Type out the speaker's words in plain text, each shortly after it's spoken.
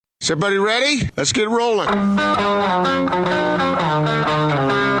Is everybody ready? Let's get rolling.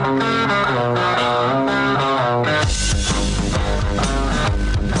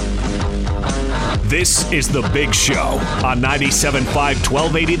 This is The Big Show on 97.5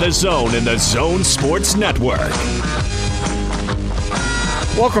 1280 The Zone and The Zone Sports Network.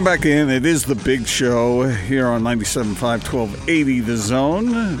 Welcome back in. It is The Big Show here on 97.5 1280 The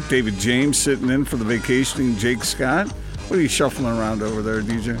Zone. David James sitting in for the vacationing Jake Scott. What are you shuffling around over there,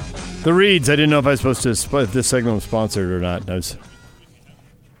 DJ? The Reeds. I didn't know if I was supposed to, if this segment was sponsored or not.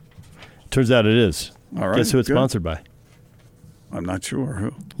 Turns out it is. All right. Guess who it's good. sponsored by? I'm not sure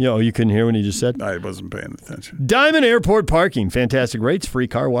who. You couldn't hear when he just said? I wasn't paying attention. Diamond Airport Parking. Fantastic rates, free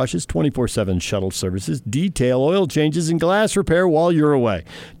car washes, 24/7 shuttle services, detail, oil changes, and glass repair while you're away.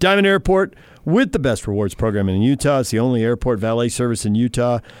 Diamond Airport with the best rewards program in Utah. It's the only airport valet service in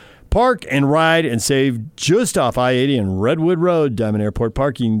Utah. Park and ride and save just off I-80 and Redwood Road. Diamond Airport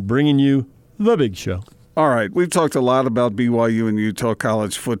Parking bringing you The Big Show. All right, we've talked a lot about BYU and Utah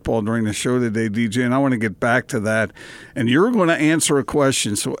college football during the show today, DJ, and I want to get back to that. And you're going to answer a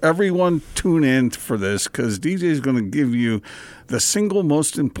question, so everyone tune in for this because DJ is going to give you the single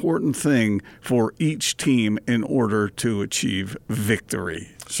most important thing for each team in order to achieve victory.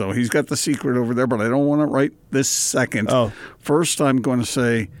 So he's got the secret over there, but I don't want it right this second. Oh. First, I'm going to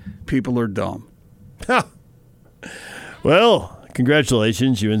say people are dumb. Well,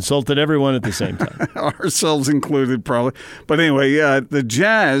 congratulations. You insulted everyone at the same time. Ourselves included, probably. But anyway, the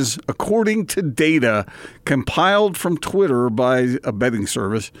Jazz, according to data compiled from Twitter by a betting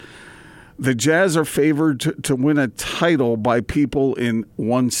service, the Jazz are favored to win a title by people in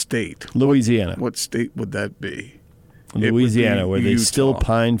one state. Louisiana. What state would that be? Louisiana, where they Utah. still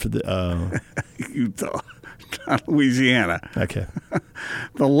pine for the... Utah, not Louisiana. Okay.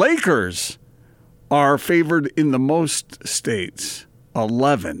 The Lakers are favored in the most states,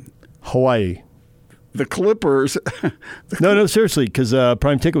 11. Hawaii. The Clippers. No, seriously, because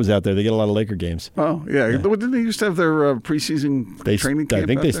Prime Ticket was out there. They get a lot of Laker games. Oh, yeah. Didn't they used to have their preseason training camp I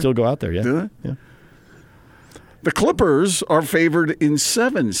think out they there? still go out there, yeah. Do they? Yeah. The Clippers are favored in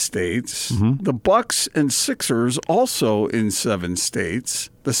 7 states. Mm-hmm. The Bucks and Sixers also in 7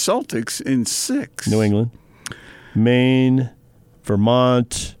 states. The Celtics in 6. New England, Maine,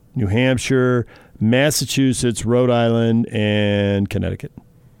 Vermont, New Hampshire, Massachusetts, Rhode Island, and Connecticut.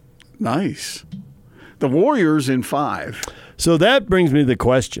 Nice. The Warriors in 5. So that brings me to the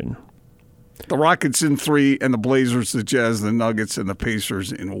question. The Rockets in 3, and the Blazers, the Jazz, the Nuggets, and the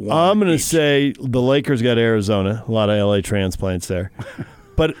Pacers in 1. I'm going to each. say the Lakers got Arizona. A lot of LA transplants there.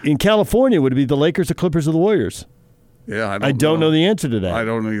 But in California, would it be the Lakers, the Clippers, or the Warriors? Yeah, I don't know the answer to that. I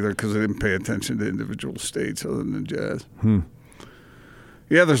don't either because I didn't pay attention to individual states other than the Jazz.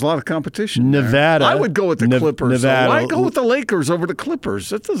 Yeah, there's a lot of competition. Nevada. I would go with the Clippers. Nevada. Why go with the Lakers over the Clippers?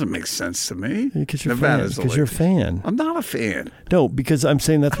 That doesn't make sense to me. Because you're Nevada's fans. Because you're a fan. I'm not a fan. No, because I'm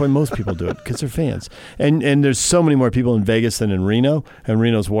saying that's why most people do it, because they're fans. And there's so many more people in Vegas than in Reno, and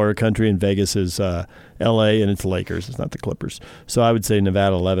Reno's Warrior Country, and Vegas is L.A., and it's Lakers. It's not the Clippers. So I would say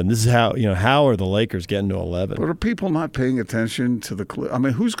Nevada 11. This is how are the Lakers getting to 11? But are people not paying attention to the Clippers? I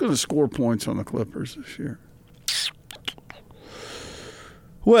mean, who's going to score points on the Clippers this year?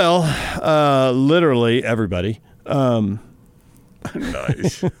 Well, literally everybody. Nice.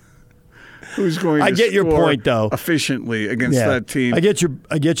 Who's going to I get your score point, though. efficiently against that team? I get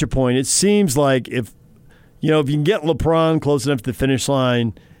your point. It seems like if you can get LeBron close enough to the finish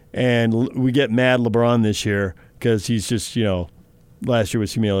line, and we get mad LeBron this year because he's just last year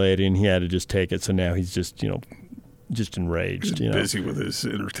was humiliating and he had to just take it. So now he's just enraged. He's busy with his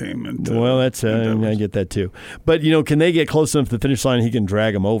entertainment. Well, that's I get that too. But can they get close enough to the finish line? He can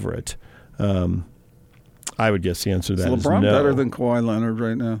drag them over it. I would guess the answer to that is LeBron no. better than Kawhi Leonard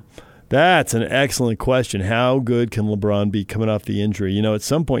right now? That's an excellent question. How good can LeBron be coming off the injury? At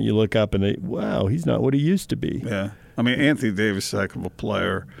some point you look up and he's not what he used to be. Yeah. I mean, Anthony Davis is a heck of a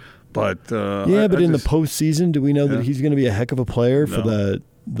player, but but in the postseason, do we know that he's going to be a heck of a player for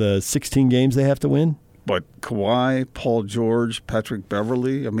the 16 games they have to win? But Kawhi, Paul George, Patrick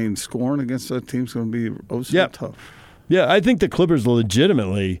Beverly, I mean, scoring against that team's going to be tough. Yeah, I think the Clippers are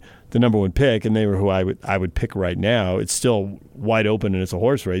legitimately the number one pick, and they were who I would pick right now. It's still wide open and it's a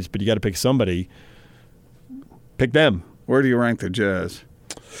horse race, but you got to pick somebody. Pick them. Where do you rank the Jazz?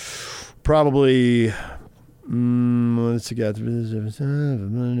 Probably, let's see,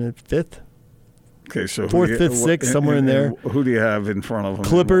 fifth. Okay, so fourth, fifth, sixth, somewhere in there. Who do you have in front of them?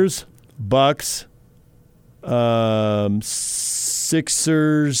 Clippers, Bucks,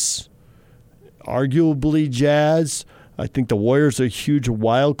 Sixers, arguably Jazz. I think the Warriors are a huge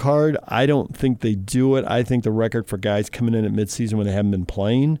wild card. I don't think they do it. I think the record for guys coming in at midseason when they haven't been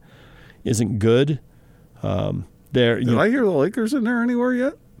playing isn't good. Did I hear the Lakers in there anywhere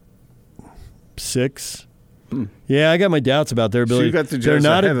yet? 6. Yeah, I got my doubts about their ability. So you got the Jazz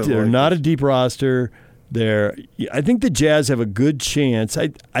they're not a deep roster. I think the Jazz have a good chance. I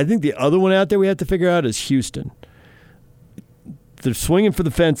think the other one out there we have to figure out is Houston. They're swinging for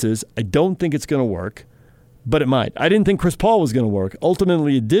the fences. I don't think it's going to work, but it might. I didn't think Chris Paul was going to work.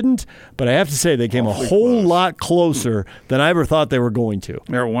 Ultimately, it didn't, but I have to say they came a whole lot closer than I ever thought they were going to.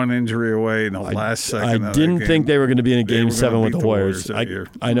 They're one injury away in the last second. I didn't think they were going to be in a Game 7 with the Warriors.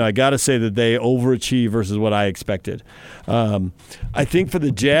 I know. I got to say that they overachieved versus what I expected. I think for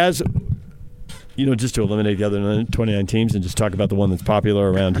the Jazz, just to eliminate the other 29 teams and just talk about the one that's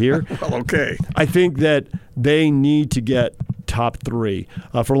popular around here. Well, okay. I think that they need to get top 3.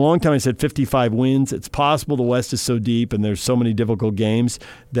 For a long time, I said 55 wins. It's possible the West is so deep and there's so many difficult games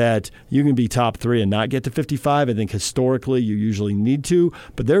that you can be top 3 and not get to 55. I think historically you usually need to,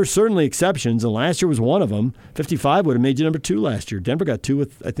 but there are certainly exceptions, and last year was one of them. 55 would have made you number 2 last year. Denver got 2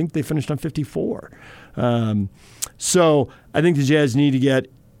 with, I think they finished on 54. So I think the Jazz need to get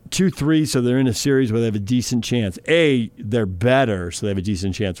 2-3, so they're in a series where they have a decent chance. A, they're better, so they have a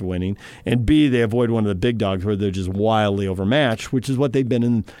decent chance of winning. And B, they avoid one of the big dogs where they're just wildly overmatched, which is what they've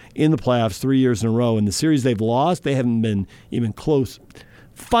been in the playoffs 3 years in a row. In the series they've lost, they haven't been even close.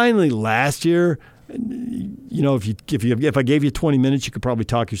 Finally, last year, if I gave you 20 minutes, you could probably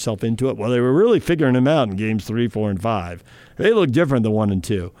talk yourself into it. Well, they were really figuring them out in games 3, 4, and 5. They look different than 1 and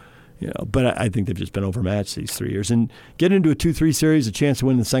 2. But I think they've just been overmatched these 3 years. And getting into a 2-3 series, a chance to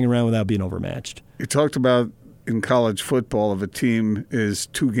win in the second round without being overmatched. You talked about in college football, if a team is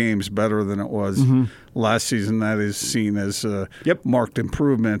 2 games better than it was last season, that is seen as a marked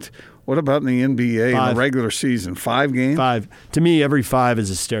improvement. What about in the NBA 5. in the regular season? 5 games? 5. To me, every 5 is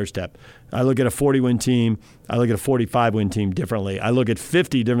a stair step. I look at a 40-win team. I look at a 45-win team differently. I look at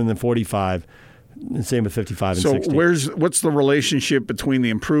 50 different than 45. And same with 55 and 60. So what's the relationship between the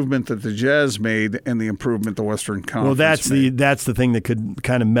improvement that the Jazz made and the improvement the Western Conference made? That's the thing that could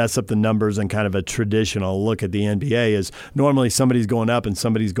kind of mess up the numbers and kind of a traditional look at the NBA is normally somebody's going up and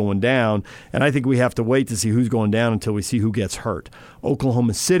somebody's going down, and I think we have to wait to see who's going down until we see who gets hurt.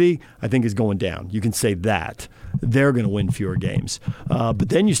 Oklahoma City, I think, is going down. You can say that. They're going to win fewer games. But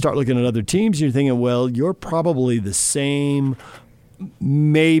then you start looking at other teams and you're thinking, well, you're probably the same,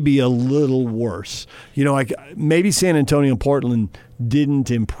 maybe a little worse. Maybe San Antonio and Portland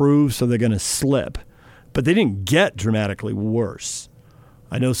didn't improve, so they're going to slip. But they didn't get dramatically worse.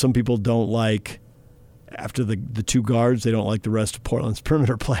 I know some people don't like, after the 2 guards, they don't like the rest of Portland's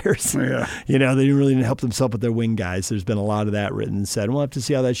perimeter players. Yeah. They didn't really help themselves with their wing guys. There's been a lot of that written and said. We'll have to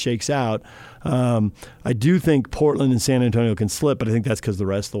see how that shakes out. I do think Portland and San Antonio can slip, but I think that's because the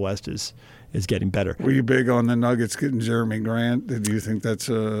rest of the West is getting better. Were you big on the Nuggets getting Jeremy Grant? Did you think that's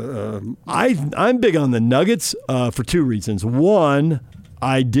I'm big on the Nuggets for 2 reasons. One,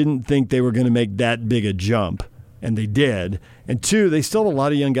 I didn't think they were going to make that big a jump, and they did. And 2, they still have a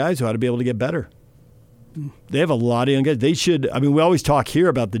lot of young guys who ought to be able to get better. They have a lot of young guys. They should. We always talk here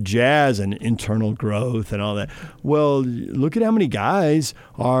about the Jazz and internal growth and all that. Well, look at how many guys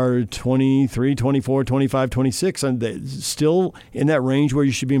are 23, 24, 25, 26, and still in that range where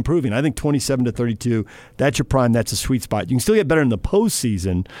you should be improving. I think 27 to 32, that's your prime. That's a sweet spot. You can still get better in the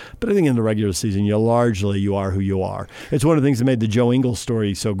postseason, but I think in the regular season, you are who you are. It's one of the things that made the Joe Ingles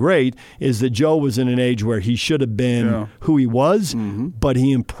story so great is that Joe was in an age where he should have been who he was, but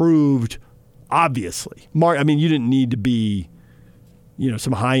he improved. Obviously, you didn't need to be,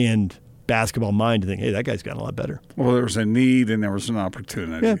 some high-end basketball mind to think, hey, that guy's gotten a lot better. Well, there was a need and there was an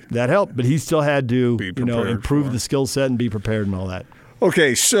opportunity. Yeah, that helped, but he still had to, improve the skill set and be prepared and all that.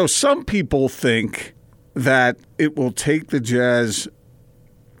 Okay, so some people think that it will take the Jazz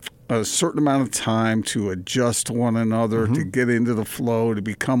a certain amount of time to adjust to one another, to get into the flow, to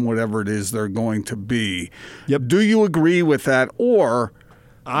become whatever it is they're going to be. Yep. Do you agree with that, or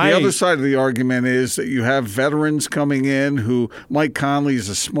the other side of the argument is that you have veterans coming in who Mike Conley is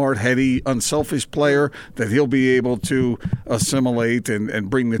a smart, heady, unselfish player that he'll be able to assimilate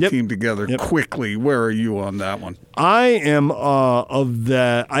and bring the team together quickly. Where are you on that one? I am of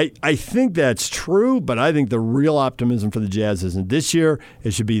that. I think that's true, but I think the real optimism for the Jazz isn't this year.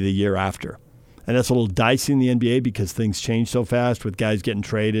 It should be the year after. And that's a little dicey in the NBA because things change so fast with guys getting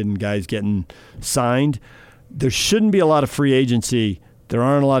traded and guys getting signed. There shouldn't be a lot of free agency. There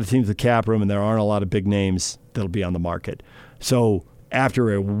aren't a lot of teams with cap room, and there aren't a lot of big names that'll be on the market. So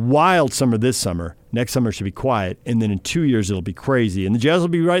after a wild summer this summer, next summer should be quiet, and then in 2 years it'll be crazy. And the Jazz will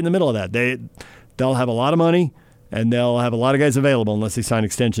be right in the middle of that. They'll have a lot of money, and they'll have a lot of guys available unless they sign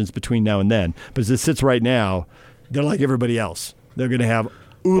extensions between now and then. But as it sits right now, they're like everybody else. They're going to have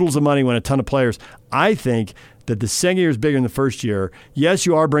oodles of money, win a ton of players. I think that the second year is bigger than the first year. Yes,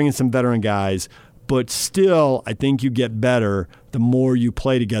 you are bringing some veteran guys, but still, I think you get better the more you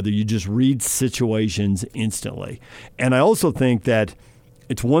play together. You just read situations instantly. And I also think that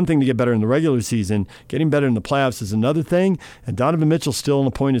it's one thing to get better in the regular season. Getting better in the playoffs is another thing. And Donovan Mitchell's still in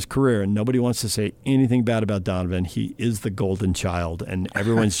the point of his career, and nobody wants to say anything bad about Donovan. He is the golden child, and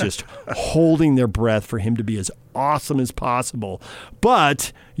everyone's just holding their breath for him to be as awesome as possible.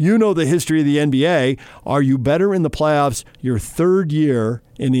 But you know the history of the NBA. Are you better in the playoffs your third year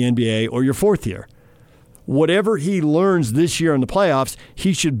in the NBA or your fourth year? Whatever he learns this year in the playoffs,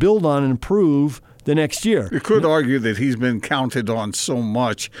 he should build on and improve the next year. You could argue that he's been counted on so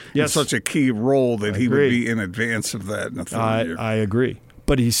much in such a key role that he would be in advance of that in the third year. I agree.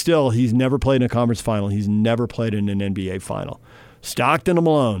 But he's never played in a conference final. He's never played in an NBA final. Stockton and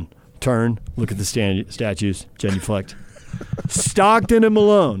Malone. Turn. Look at the statues. Genuflect. Stockton and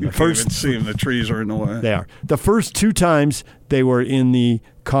Malone. You can't even see them. The trees are in the way. They are. The first two times they were in the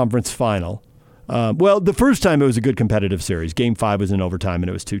conference final. The first time it was a good competitive series. Game 5 was in overtime, and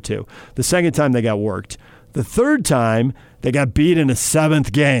it was 2-2. The second time they got worked. The third time they got beat in the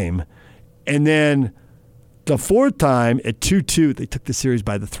 7th game. And then the fourth time at 2-2, they took the series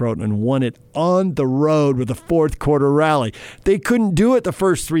by the throat and won it on the road with a fourth quarter rally. They couldn't do it the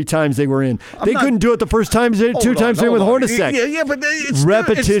first 3 times they were in. They couldn't do it the first time, 2 times they were with Hornacek. Yeah, but it's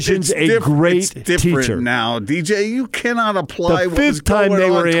repetition's it's a great it's teacher. Now, DJ, you cannot apply the what was fifth time going they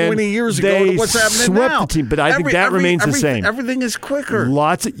on were in, 20 years ago they to what's happening swept now. the team, but I think that remains the same. Everything is quicker.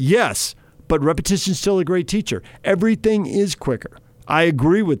 Yes, but repetition's still a great teacher. Everything is quicker. I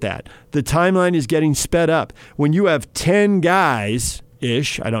agree with that. The timeline is getting sped up. When you have 10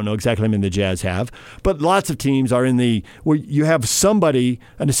 guys-ish, I don't know exactly how many the Jazz have, but lots of teams are where you have somebody,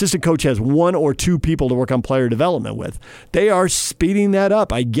 an assistant coach has 1 or 2 people to work on player development with. They are speeding that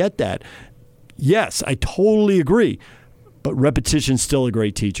up. I get that. Yes, I totally agree. But repetition's still a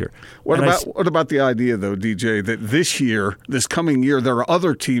great teacher. What about the idea, though, DJ, that this coming year, there are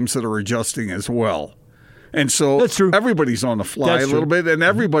other teams that are adjusting as well? And so that's true. Everybody's on the fly a little bit, and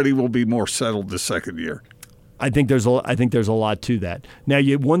everybody will be more settled the second year. I think there's a lot to that. Now,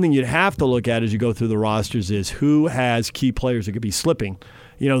 one thing you'd have to look at as you go through the rosters is who has key players that could be slipping.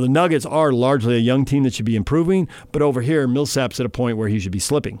 You know, the Nuggets are largely a young team that should be improving, but over here, Millsap's at a point where he should be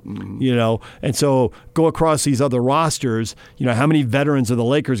slipping. Mm-hmm. You know, and so go across these other rosters. You know, how many veterans are the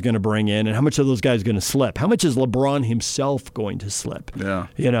Lakers going to bring in, and how much of those guys are going to slip? How much is LeBron himself going to slip? Yeah,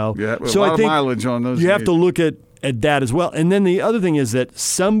 you know, so a lot of mileage on those. You have to look at that as well. And then the other thing is that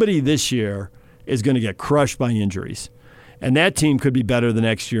somebody this year is going to get crushed by injuries. And that team could be better the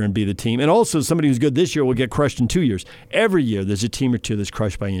next year and be the team. And also somebody who's good this year will get crushed in 2 years. Every year there's a team or two that's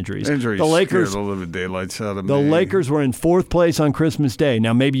crushed by injuries. The Lakers scare the living daylights out of me. The Lakers were in 4th place on Christmas Day.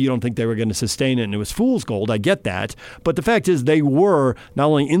 Now maybe you don't think they were going to sustain it and it was fool's gold. I get that. But the fact is they were not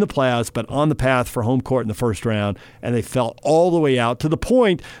only in the playoffs but on the path for home court in the first round, and they fell all the way out to the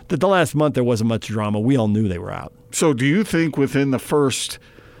point that the last month there wasn't much drama. We all knew they were out. So do you think within the first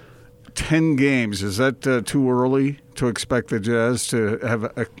 10 games, is that too early to expect the Jazz to have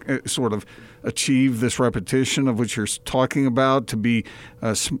a sort of achieve this repetition of which you're talking about, to be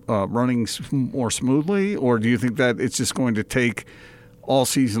running more smoothly? Or do you think that it's just going to take all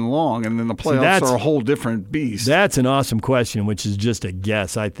season long and then the playoffs are a whole different beast? That's an awesome question, which is just a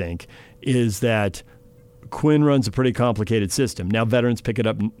guess, I think, is that Quinn runs a pretty complicated system. Now veterans pick it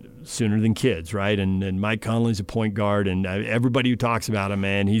up sooner than kids, right? And Mike Conley's a point guard, and everybody who talks about him,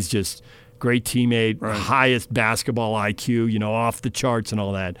 man, he's just great teammate, right. Highest basketball IQ, you know, off the charts and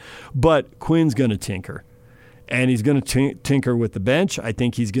all that. But Quinn's going to tinker, and he's going to tinker with the bench. I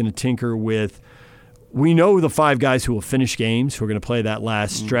think he's going to tinker with – we know the 5 guys who will finish games, who are going to play that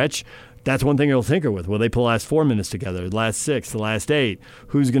last stretch. That's one thing he'll tinker with. Will they play the last 4 minutes together, the last 6, the last 8?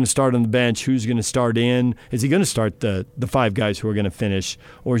 Who's going to start on the bench? Who's going to start in? Is he going to start the 5 guys who are going to finish?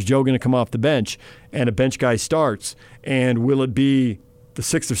 Or is Joe going to come off the bench and a bench guy starts? And will it be the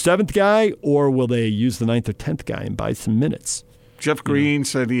 6th or 7th guy, or will they use the 9th or 10th guy and buy some minutes? Jeff Green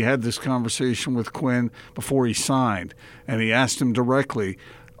said he had this conversation with Quinn before he signed, and he asked him directly,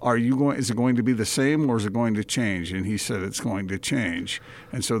 is it going to be the same or is it going to change? And he said it's going to change.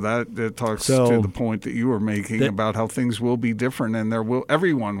 And so that talks to the point that you were making about how things will be different, and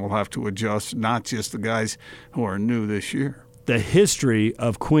everyone will have to adjust, not just the guys who are new this year. the history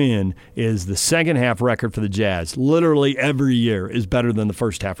of Quinn is the second half record for the Jazz. Literally every year is better than the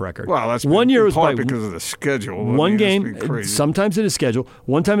first half record. Well, that's one year was by because of the schedule. One game. Sometimes it is scheduled.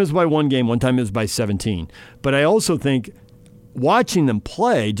 One time it was by one game. One time it was by 17. But I also think watching them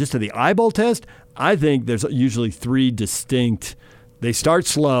play, just to the eyeball test, I think there's usually three distinct. They start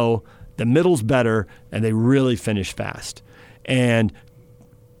slow, the middle's better, and they really finish fast. And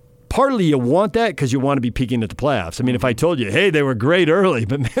partly you want that because you want to be peaking at the playoffs. I mean, if I told you, hey, they were great early,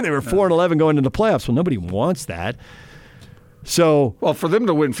 but man, they were 4-11 going into the playoffs. Well, nobody wants that. So, well, for them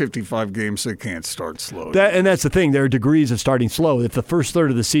to win 55 games, they can't start slow. And that's the thing. There are degrees of starting slow. If the first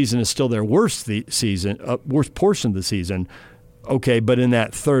third of the season is still their worst portion of the season, okay, but in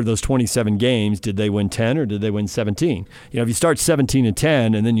that third, those 27 games, did they win 10 or did they win 17? If you start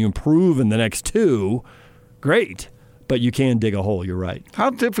 17-10 and then you improve in the next two, great. But you can dig a hole. You're right. How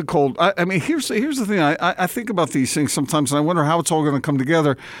difficult? I mean, here's the thing. I think about these things sometimes, and I wonder how it's all going to come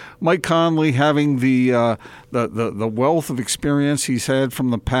together. Mike Conley having the wealth of experience he's had from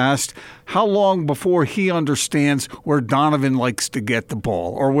the past. How long before he understands where Donovan likes to get the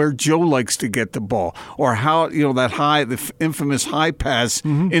ball, or where Joe likes to get the ball, or how the infamous high pass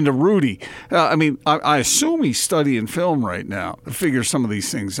into Rudy? I assume he's studying film right now to figure some of these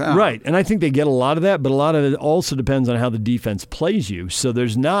things out. Right, and I think they get a lot of that, but a lot of it also depends on how the defense plays you. So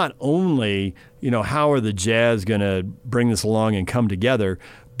there's not only, how are the Jazz going to bring this along and come together,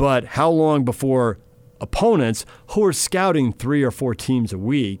 but how long before opponents who are scouting 3 or 4 teams a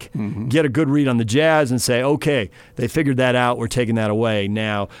week get a good read on the Jazz and say, okay, they figured that out, we're taking that away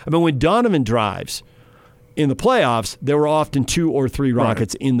now. I mean, when Donovan drives in the playoffs, there were often 2 or 3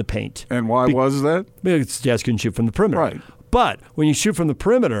 rockets in the paint. And why was that? Because Jazz couldn't shoot from the perimeter. Right. But when you shoot from the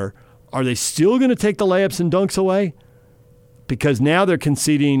perimeter, are they still going to take the layups and dunks away? Because now they're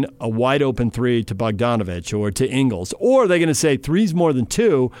conceding a wide-open 3 to Bogdanovich or to Ingles. Or are they going to say 3's more than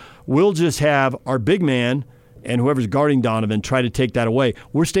 2, we'll just have our big man and whoever's guarding Donovan try to take that away.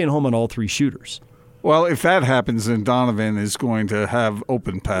 We're staying home on all 3 shooters. Well, if that happens, then Donovan is going to have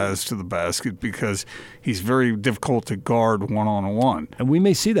open paths to the basket because he's very difficult to guard one-on-one. And we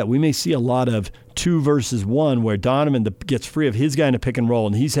may see that. We may see a lot of 2 versus 1 where Donovan gets free of his guy in a pick and roll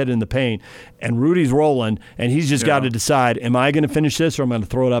and he's headed in the paint and Rudy's rolling and he's just got to decide, am I going to finish this or am I going to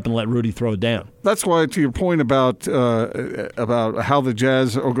throw it up and let Rudy throw it down? That's why, to your point about how the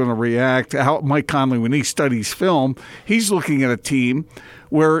Jazz are going to react, how Mike Conley, when he studies film, he's looking at a team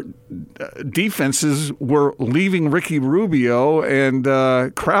where defenses were leaving Ricky Rubio and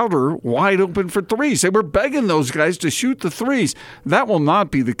Crowder wide open for threes. They were begging those guys to shoot the threes. That will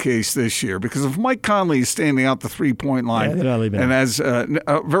not be the case this year because if Mike Conley is standing out the three-point line and has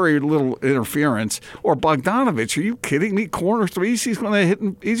very little interference, or Bogdanovich, are you kidding me? Corner threes, he's going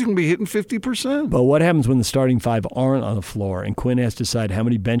to be hitting 50%. But what happens when the starting 5 aren't on the floor and Quinn has to decide how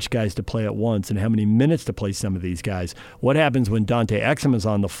many bench guys to play at once and how many minutes to play some of these guys? What happens when Dante Exum is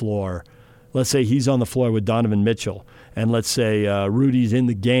on the floor? Let's say he's on the floor with Donovan Mitchell, and let's say Rudy's in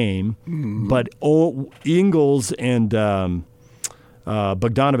the game, but Ingles and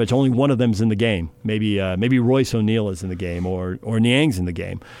Bogdanovich, only one of them's in the game. Maybe Royce O'Neal is in the game, or Niang's in the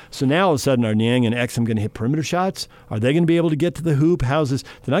game. So now all of a sudden, are Niang and Exum going to hit perimeter shots? Are they going to be able to get to the hoop? How's this?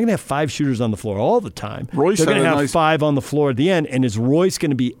 They're not going to have 5 shooters on the floor all the time. They're going to have 5 on the floor at the end, and is Royce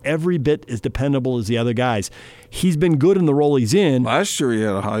going to be every bit as dependable as the other guys? He's been good in the role he's in. Last year he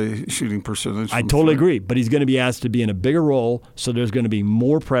had a high shooting percentage. I totally agree, but he's going to be asked to be in a bigger role, so there's going to be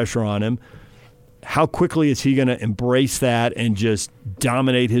more pressure on him. How quickly is he going to embrace that and just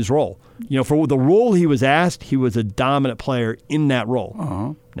dominate his role? For the role he was asked, he was a dominant player in that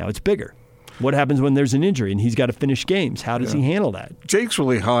role. Now it's bigger. What happens when there's an injury and he's got to finish games? How does he handle that? Jake's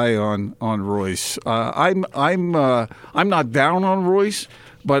really high on Royce. I'm not down on Royce,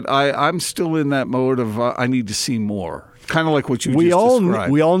 but I'm still in that mode of I need to see more. Kind of like what you just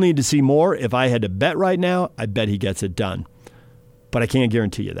described. We all need to see more. If I had to bet right now, I bet he gets it done. But I can't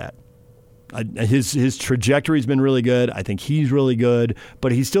guarantee you that. His trajectory's been really good. I think he's really good,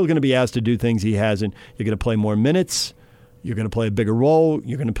 but he's still going to be asked to do things he hasn't. You're going to play more minutes. You're going to play a bigger role.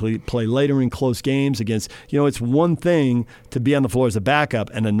 You're going to play later in close games against, it's one thing to be on the floor as a backup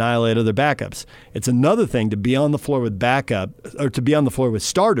and annihilate other backups. It's another thing to be on the floor with backup, or to be on the floor with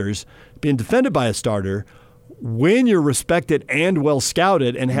starters, being defended by a starter when you're respected and well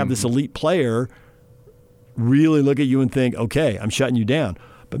scouted and have this elite player really look at you and think, okay, I'm shutting you down.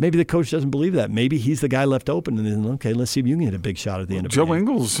 But maybe the coach doesn't believe that. Maybe he's the guy left open, and then, okay, let's see if you can hit a big shot at the end of the game. Joe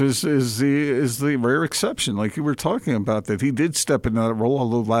Ingles is the rare exception, like you were talking about, that he did step into that role,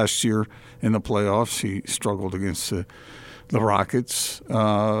 although last year in the playoffs he struggled against the the Rockets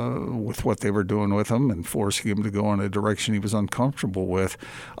with what they were doing with him and forcing him to go in a direction he was uncomfortable with.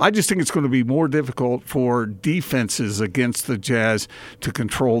 I just think it's going to be more difficult for defenses against the Jazz to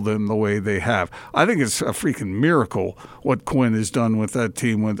control them the way they have. I think it's a freaking miracle what Quinn has done with that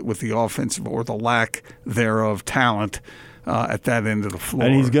team with the offensive or the lack thereof talent at that end of the floor.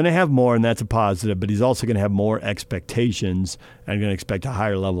 And he's going to have more, and that's a positive, but he's also going to have more expectations and going to expect a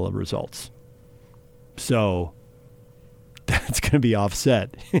higher level of results. So that's going to be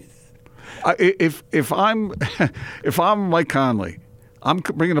offset. If I'm Mike Conley, I'm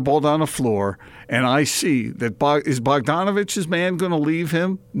bringing the ball down the floor, and I see that is Bogdanovich's man going to leave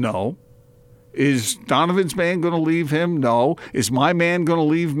him? No. Is Donovan's man going to leave him? No. Is my man going to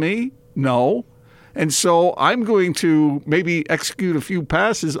leave me? No. And so I'm going to maybe execute a few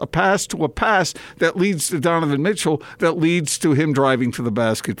passes, a pass to a pass that leads to Donovan Mitchell, that leads to him driving to the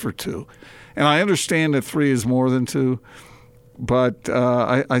basket for two. And I understand that 3 is more than 2, but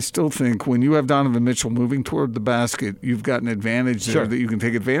I still think when you have Donovan Mitchell moving toward the basket, you've got an advantage there that you can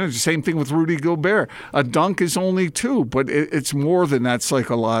take advantage. Same thing with Rudy Gobert. A dunk is only 2, but it's more than that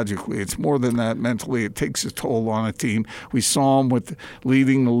psychologically. It's more than that mentally. It takes a toll on a team. We saw him with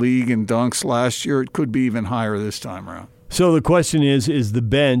leading the league in dunks last year. It could be even higher this time around. So the question is the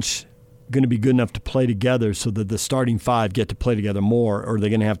bench going to be good enough to play together so that the starting 5 get to play together more, or are they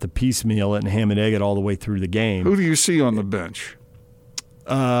going to have to piecemeal it and ham and egg it all the way through the game? Who do you see on the bench?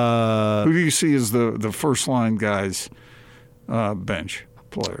 Who do you see as the first-line guys' bench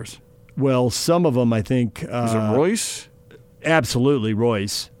players? Well, some of them, I think. Is it Royce? Absolutely,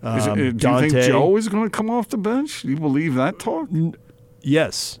 Royce. Do you think Joe is going to come off the bench? Do you believe that talk?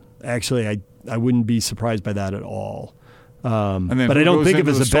 Yes. Actually, I wouldn't be surprised by that at all. But I don't think of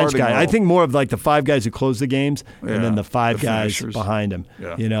him as a bench guy. role? I think more of like the 5 guys who close the games and then the 5 guys finishers behind him.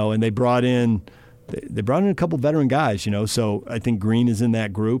 Yeah. And they brought in a couple veteran guys, so I think Green is in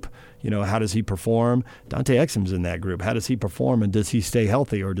that group. How does he perform? Dante Exum's in that group. How does he perform, and does he stay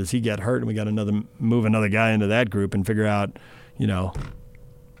healthy, or does he get hurt and we got to move another guy into that group and figure out,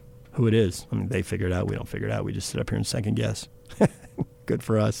 who it is. I mean, they figure it out. We don't figure it out. We just sit up here and second guess. Good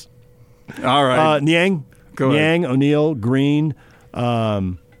for us. All right. Niang. Go ahead. Niang, O'Neal, Green,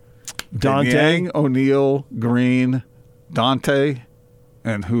 Dante. Niang, O'Neal, Green, Dante,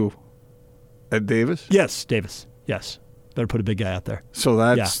 and who? Ed Davis? Yes, Davis. Yes. Better put a big guy out there. So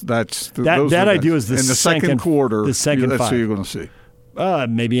that's that I do is the in the second quarter. The second that's 5. who you're going to see.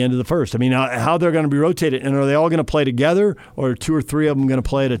 Maybe end of the first. I mean, how they're going to be rotated, and are they all going to play together, or 2 or 3 of them going to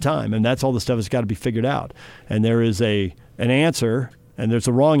play at a time? And that's all the stuff that's got to be figured out. And there is an answer. And there's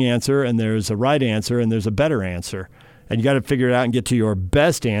a wrong answer, and there's a right answer, and there's a better answer. And you got to figure it out and get to your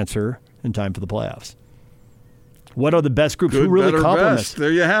best answer in time for the playoffs. What are the best groups? Good, who really better, complement? best.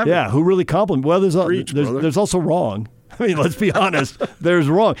 There you have it. Yeah, who really complement? Well, there's also wrong. I mean, let's be honest. There's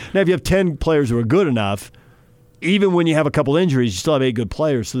wrong. Now, if you have 10 players who are good enough, even when you have a couple injuries, you still have 8 good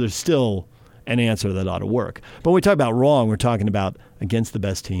players, so there's still an answer that ought to work. But when we talk about wrong, we're talking about against the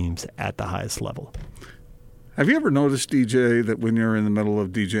best teams at the highest level. Have you ever noticed, DJ, that when you're in the middle of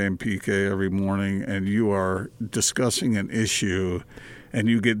DJ and PK every morning and you are discussing an issue and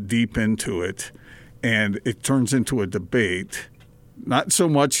you get deep into it and it turns into a debate, not so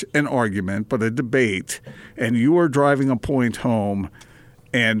much an argument, but a debate, and you are driving a point home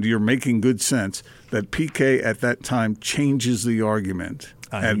and you're making good sense, that PK at that time changes the argument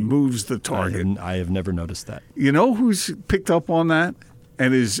and moves the target? I have never noticed that. You know who's picked up on that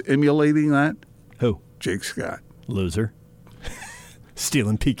and is emulating that? Who? Jake Scott. Loser.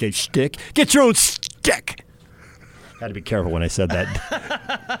 Stealing PK shtick. Get your own stick. Had to be careful when I said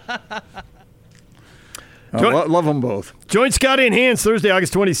that. Love them both. Join Scotty and Hans Thursday,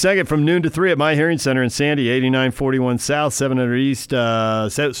 August 22nd from noon to 3 at My Hearing Center in Sandy, 8941 South, 700 East,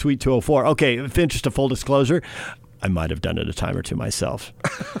 Suite 204. Okay, in interest of full disclosure, I might have done it a time or two myself.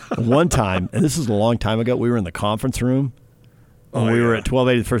 One time, and this is a long time ago, we were in the conference room. We were at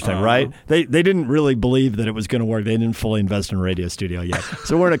 1280 the first time, right? They didn't really believe that it was going to work. They didn't fully invest in a radio studio yet.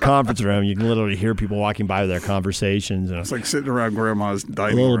 So we're in a conference room. You can literally hear people walking by with their conversains. It's like sitting around grandma's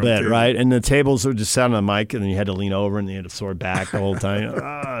dining room. A little room bit, table. right? And the tables would just sound on the mic, and then you had to lean over, and you had to sort back the whole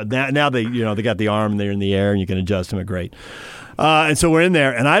time. Now they got the arm, and they're in the air, and you can adjust them. Great. And so we're in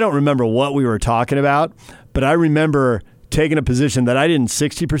there, and I don't remember what we were talking about, but I remember taking a position that I didn't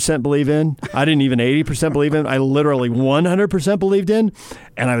 60% believe in. I didn't even 80% believe in. I literally 100% believed in,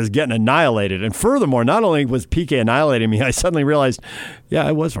 and I was getting annihilated. And furthermore, not only was PK annihilating me, I suddenly realized, yeah,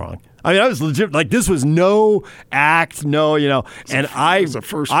 I was wrong. I mean, I was legit. Like, this was no act, and it was the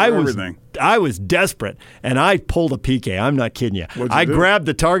first for everything. I was desperate, and I pulled a PK. I'm not kidding you. I grabbed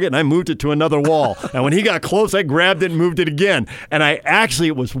the target, and I moved it to another wall. And when he got close, I grabbed it and moved it again. And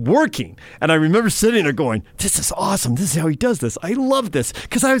it was working. And I remember sitting there going, this is awesome. This is how he does this. I love this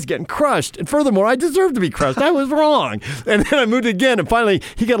because I was getting crushed. And furthermore, I deserved to be crushed. I was wrong. And then I moved it again, and finally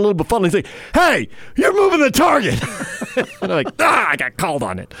he got a little befuddled. He's like, hey, you're moving the target. And I'm like, I got called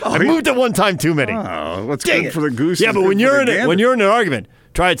on it. I moved it one time too many. Oh, what's good for the goose? Yeah, but when you're in an argument,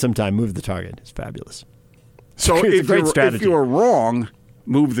 try it sometime. Move the target. It's fabulous. So it's a great strategy. If you're wrong,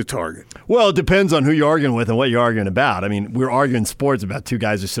 move the target. Well, it depends on who you're arguing with and what you're arguing about. I mean, we're arguing sports about two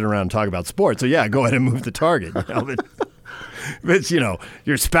guys who sit around and talk about sports. So, yeah, go ahead and move the target. But it's,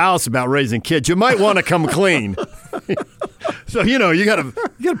 your spouse about raising kids. You might want to come clean. So, you got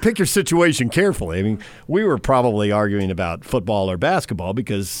to pick your situation carefully. I mean, we were probably arguing about football or basketball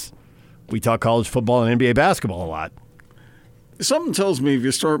because we talk college football and NBA basketball a lot. Something tells me if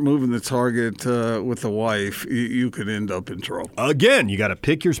you start moving the target with the wife, you could end up in trouble. Again, you got to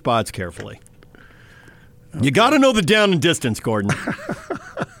pick your spots carefully. Okay. You got to know the down and distance, Gordon.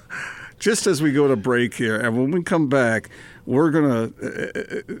 Just as we go to break here, and when we come back, we're going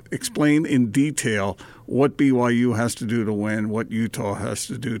to explain in detail what BYU has to do to win, what Utah has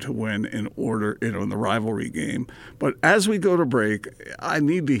to do to win in order, in the rivalry game. But as we go to break, I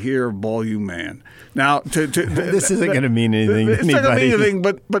need to hear "Ball You Man." Now, this isn't going to mean anything to anybody. It's not going to mean anything,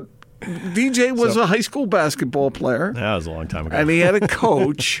 but DJ was a high school basketball player. That was a long time ago. And he had a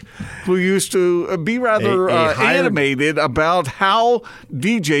coach who used to be rather animated about how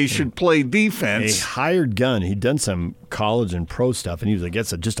DJ should play defense. A hired gun. He'd done some college and pro stuff, and he was, I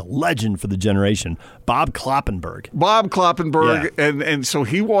guess, just a legend for the generation. Bob Kloppenberg. Yeah. And so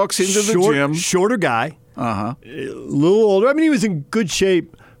he walks into the gym. Shorter guy. Uh-huh. A little older. I mean, he was in good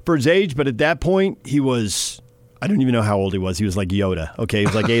shape for his age, but at that point, he was... I don't even know how old he was. He was like Yoda. Okay, he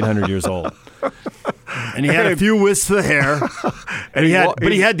was like 800 years old, and he had a few wisps of hair. And he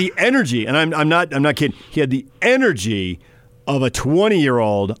had the energy, and I'm not kidding. He had the energy of a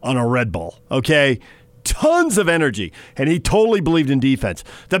 20-year-old on a Red Bull. Okay, tons of energy, and he totally believed in defense.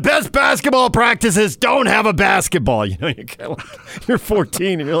 The best basketball practices don't have a basketball. You're kind of like, you're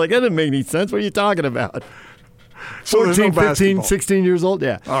 14, and you're like, that doesn't make any sense. What are you talking about? So 14, 15, 16 years old?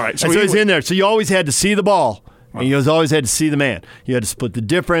 Yeah. All right. So he's in there. So you always had to see the ball. And you always had to see the man. You had to split the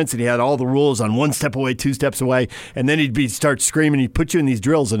difference, and he had all the rules on 1 step away, 2 steps away, and then he'd start screaming. He'd put you in these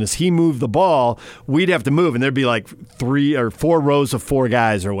drills, and as he moved the ball, we'd have to move, and there'd be like 3 or 4 rows of 4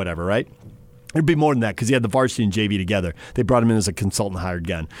 guys or whatever, right? It'd be more than that because he had the varsity and JV together. They brought him in as a consultant hired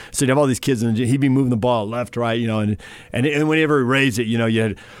gun. So you'd have all these kids, and he'd be moving the ball left, right, and whenever he raised it,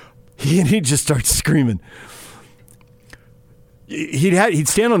 he'd just start screaming. He'd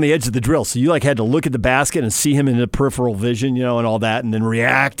stand on the edge of the drill, so you had to look at the basket and see him in the peripheral vision, and all that, and then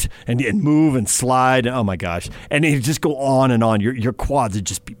react and move and slide. Oh my gosh! And he'd just go on and on. Your quads would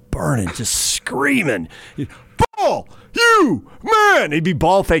just be burning, just screaming. Ball, you man! He'd be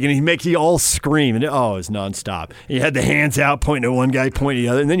ball faking. He'd make you all scream, and it was nonstop. And you had the hands out, pointing at one guy, pointing at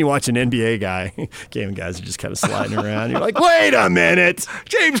the other, and then you watch an NBA guy. Game guys are just kind of sliding around. You're like, wait a minute,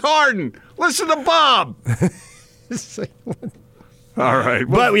 James Harden, listen to Bob. It's like, what? All right.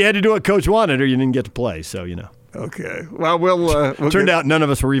 But we had to do what Coach wanted or you didn't get to play, so Okay. Well, we'll turned out none of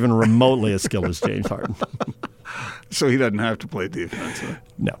us were even remotely as skilled as James Harden. So he doesn't have to play defense. Huh?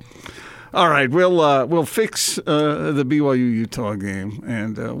 No. All right. We'll fix the BYU Utah game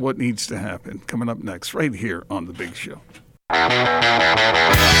and what needs to happen coming up next right here on The Big Show.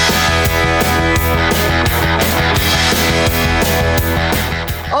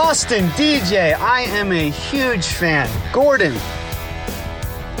 Austin, DJ, I am a huge fan. Gordon.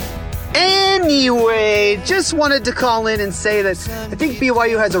 Anyway, just wanted to call in and say that I think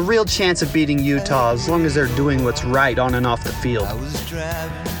BYU has a real chance of beating Utah as long as they're doing what's right on and off the field.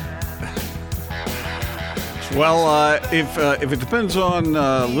 Well, if it depends on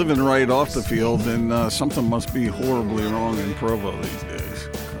living right off the field, then something must be horribly wrong in Provo these days.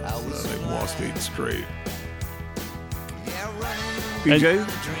 They've lost 8 straight.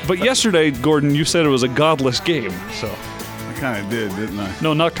 BJ? But yesterday, Gordon, you said it was a godless game, so... I kind of did, didn't I?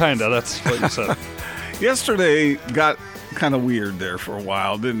 No, not kind of. That's what you said. Yesterday got kind of weird there for a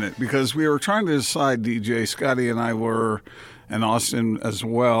while, didn't it? Because we were trying to decide, DJ, Scotty and I were, and Austin as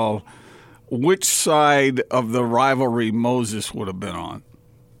well, which side of the rivalry Moses would have been on.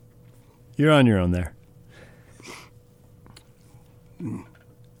 You're on your own there.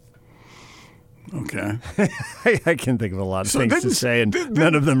 Okay. I can think of a lot of things to say, and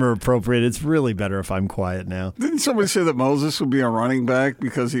none of them are appropriate. It's really better if I'm quiet now. Didn't somebody say that Moses would be a running back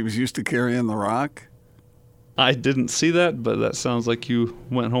because he was used to carrying the rock? I didn't see that, but that sounds like you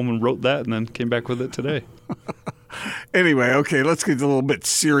went home and wrote that and then came back with it today. Anyway, okay, let's get a little bit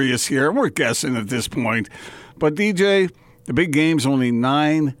serious here. We're guessing at this point. But, DJ, the big game's only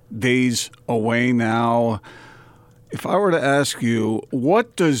 9 days away now. If I were to ask you,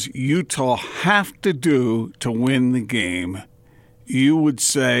 what does Utah have to do to win the game, you would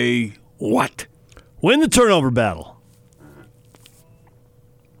say what? Win the turnover battle.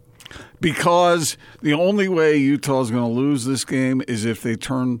 Because the only way Utah is going to lose this game is if they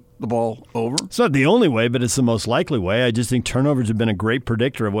turn the ball over? It's not the only way, but it's the most likely way. I just think turnovers have been a great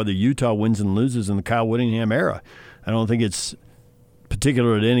predictor of whether Utah wins and loses in the Kyle Whittingham era. I don't think it's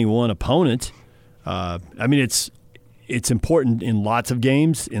particular to any one opponent. It's important in lots of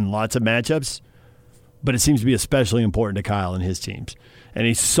games, in lots of matchups, but it seems to be especially important to Kyle and his teams. And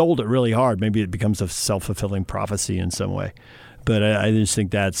he sold it really hard. Maybe it becomes a self-fulfilling prophecy in some way. But I just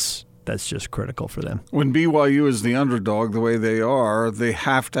think that's just critical for them. When BYU is the underdog the way they are, they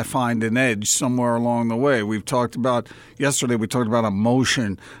have to find an edge somewhere along the way. Yesterday we talked about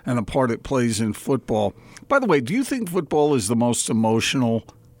emotion and the part it plays in football. By the way, do you think football is the most emotional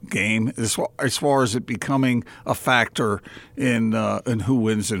game as far as it becoming a factor in who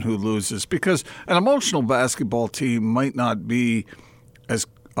wins and who loses? Because an emotional basketball team might not be as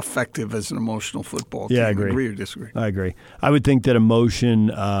effective as an emotional football team. Yeah, I agree. Agree or disagree? I agree. I would think that emotion,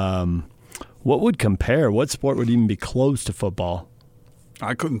 what would compare? What sport would even be close to football?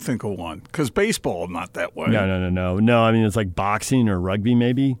 I couldn't think of one because baseball not that way. No. I mean, it's like boxing or rugby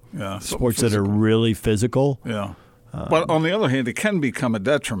maybe. Yeah, sports that are really physical. Yeah. But on the other hand, it can become a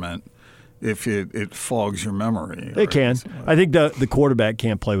detriment if it fogs your memory. It can. I think the quarterback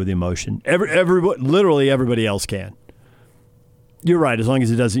can't play with the emotion. Literally everybody else can. You're right. As long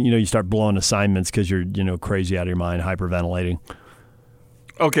as it doesn't, you start blowing assignments because you're, crazy out of your mind, hyperventilating.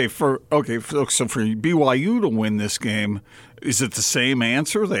 So for BYU to win this game, is it the same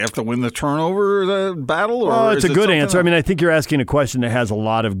answer? They have to win the turnover battle, or it's a good answer. I mean, I think you're asking a question that has a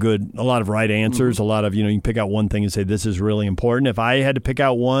lot of right answers. A lot of you can pick out one thing and say this is really important. If I had to pick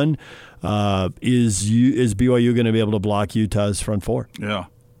out one, is BYU going to be able to block Utah's front four? Yeah.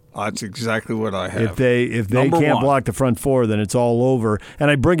 That's exactly what I have. If they can't block the front four, then it's all over. And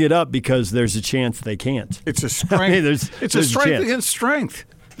I bring it up because there's a chance they can't. It's a strength. It's a strength against strength.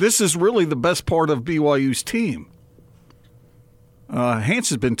 This is really the best part of BYU's team. Hans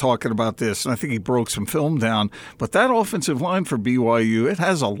has been talking about this, and I think he broke some film down. But that offensive line for BYU, it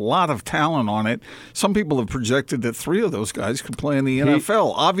has a lot of talent on it. Some people have projected that 3 of those guys could play in the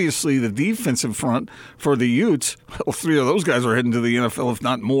NFL. Obviously, the defensive front for the Utes, 3 of those guys are heading to the NFL, if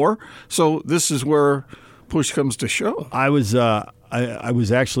not more. So this is where push comes to shove. I was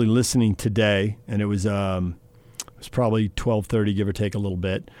actually listening today, and it was probably 12:30, give or take a little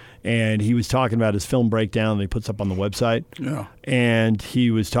bit. And he was talking about his film breakdown that he puts up on the website. Yeah. And he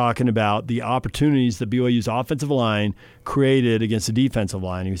was talking about the opportunities that BYU's offensive line created against the defensive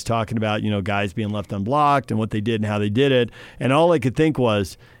line. He was talking about, guys being left unblocked and what they did and how they did it. And all I could think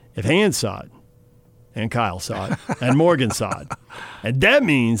was, if Hans saw it, and Kyle saw it, and Morgan saw it, and that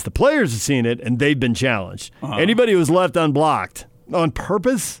means the players have seen it and they've been challenged. Uh-huh. Anybody who was left unblocked on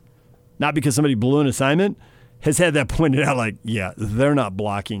purpose, not because somebody blew an assignment, has had that pointed out like, yeah, they're not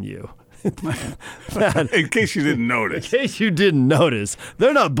blocking you. In case you didn't notice.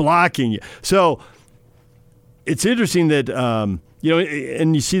 They're not blocking you. So it's interesting that,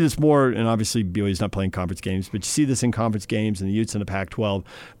 and you see this more, and obviously BYU's not playing conference games, but you see this in conference games and the Utes in the Pac-12,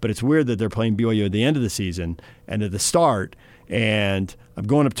 but it's weird that they're playing BYU at the end of the season and at the start. And I'm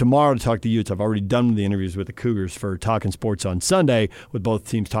going up tomorrow to talk to Utes. I've already done the interviews with the Cougars for Talking Sports on Sunday, with both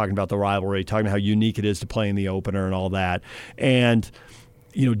teams talking about the rivalry, talking about how unique it is to play in the opener and all that. And,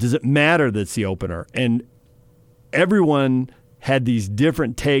 does it matter that it's the opener? And everyone had these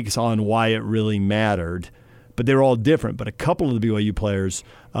different takes on why it really mattered, but they were all different. But a couple of the BYU players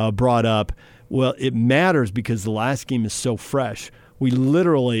brought up, well, it matters because the last game is so fresh.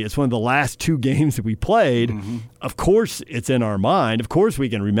 It's one of the last 2 games that we played. Mm-hmm. Of course, it's in our mind. Of course, we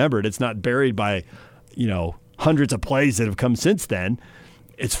can remember it. It's not buried by, hundreds of plays that have come since then.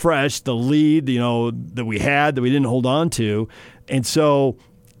 It's fresh. The lead, that we had that we didn't hold on to. And so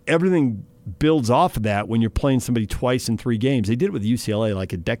everything builds off of that when you're playing somebody twice in 3 games. They did it with UCLA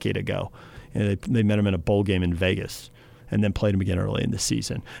like a decade ago. And they met them in a bowl game in Vegas and then played them again early in the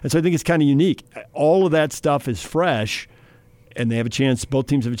season. And so I think it's kind of unique. All of that stuff is fresh. And they have a chance. Both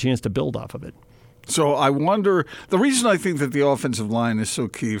teams have a chance to build off of it. So I wonder, the reason I think that the offensive line is so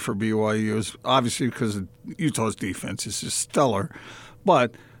key for BYU is obviously because Utah's defense is just stellar.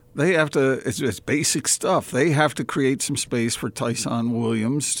 But They have to. It's basic stuff. They have to create some space for Tyson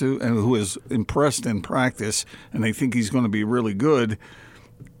Williams who is impressed in practice, and they think he's going to be really good.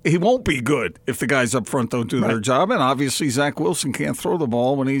 He won't be good if the guys up front don't do their job, and obviously Zach Wilson can't throw the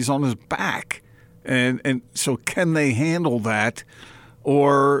ball when he's on his back. And so can they handle that,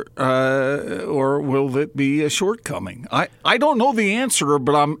 or will it be a shortcoming? I don't know the answer,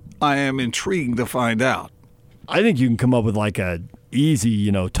 but I am intrigued to find out. I think you can come up with like a easy,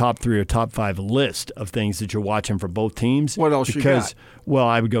 top 3 or top 5 list of things that you're watching for both teams. What else you got? Well,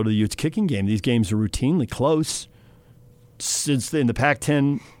 I would go to the Utes kicking game. These games are routinely close. Since in the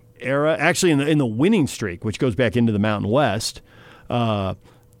Pac-10 era, actually in the winning streak, which goes back into the Mountain West,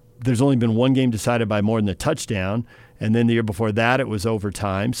 there's only been one game decided by more than a touchdown, and then the year before that it was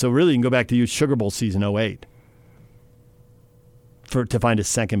overtime. So really you can go back to Utes Sugar Bowl season 2008 to find a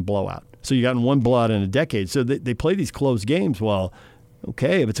second blowout. So you got in one blowout in a decade. So they play these close games. Well,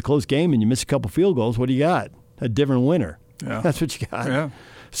 okay, if it's a close game and you miss a couple field goals, what do you got? A different winner. Yeah. That's what you got. Yeah.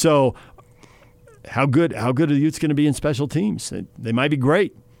 So how good are the Utes going to be in special teams? They might be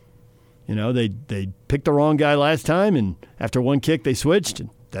great. They picked the wrong guy last time, and after one kick they switched,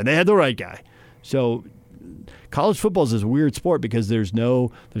 and then they had the right guy. So college football is a weird sport because there's no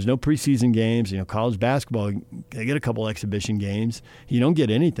preseason games. College basketball, they get a couple exhibition games. You don't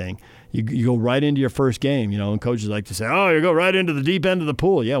get anything. You go right into your first game, and coaches like to say, oh, you go right into the deep end of the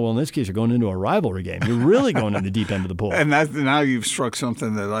pool. Yeah, well, in this case, you're going into a rivalry game. You're really going in the deep end of the pool. And now you've struck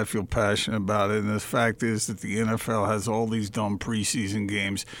something that I feel passionate about, and the fact is that the NFL has all these dumb preseason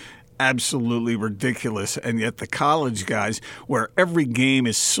games. Absolutely ridiculous. And yet the college guys, where every game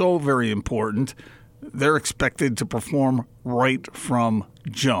is so very important, they're expected to perform right from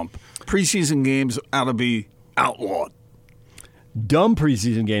jump. Preseason games ought to be outlawed. Dumb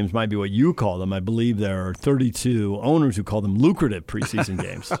preseason games might be what you call them. I believe there are 32 owners who call them lucrative preseason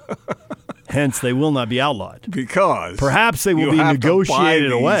games. Hence, they will not be outlawed. Because perhaps they will be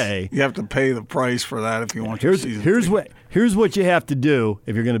negotiated away. You have to pay the price for that if you want your season. Here's what you have to do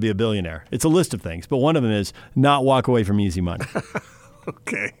if you're going to be a billionaire. It's a list of things, but one of them is not walk away from easy money.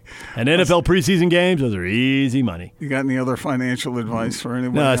 Okay. And NFL preseason games, those are easy money. You got any other financial advice for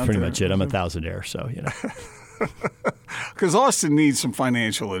anybody? No, that's pretty much it. I'm a thousandaire, so Because Austin needs some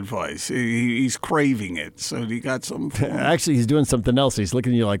financial advice. He's craving it. So you got something for him? Actually, he's doing something else. He's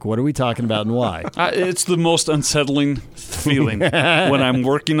looking at you like, what are we talking about and why? It's the most unsettling feeling when I'm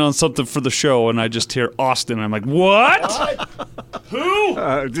working on something for the show and I just hear Austin. I'm like, what? Who?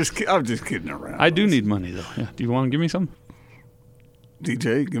 I'm just kidding around. I do need money, though. Yeah. Do you want to give me some?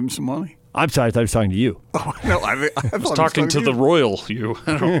 DJ, give him some money. I'm sorry, I thought I was talking to you. Oh, no, I was talking to the royal you.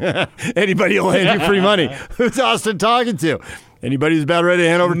 Anybody will hand you free money. Who's Austin talking to? Anybody who's about ready to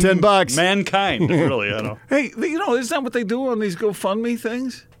hand over $10? Mankind, really. I don't. Hey, isn't that what they do on these GoFundMe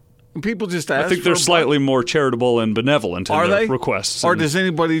things? And people just ask. I think they're slightly more charitable and benevolent in their requests. Or does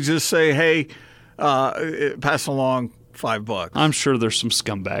anybody just say, hey, pass along $5? I'm sure there's some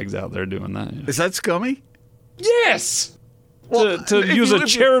scumbags out there doing that. Yeah. Is that scummy? Yes. Well, to use a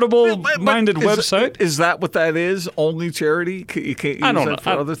charitable-minded website? Is that what that is? Only charity? You can't use that for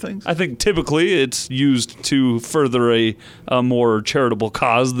other things? I think typically it's used to further a more charitable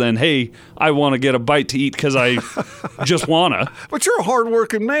cause than, hey, I want to get a bite to eat because I just want to. But you're a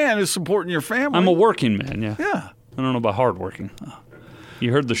hardworking man who's supporting your family. I'm a working man, yeah. Yeah. I don't know about hardworking.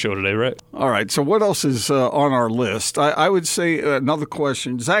 You heard the show today, right? All right. So what else is on our list? I would say another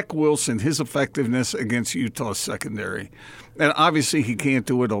question. Zach Wilson, his effectiveness against Utah's secondary. And obviously he can't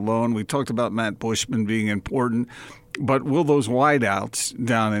do it alone. We talked about Matt Bushman being important. But will those wideouts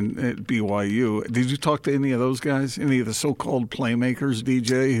down at BYU, did you talk to any of those guys, any of the so-called playmakers,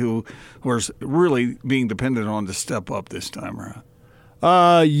 DJ, who are really being dependent on to step up this time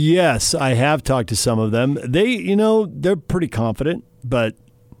around? Yes, I have talked to some of them. They're pretty confident, but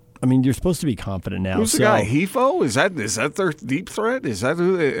I mean, you're supposed to be confident now. Who's the guy? Hefo? Is that their deep threat? Is that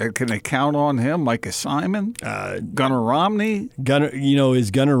who? Can they count on him? Micah Simon, Gunnar Romney.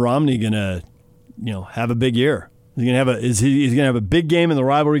 Is Gunnar Romney gonna, have a big year? He's gonna have a big game in the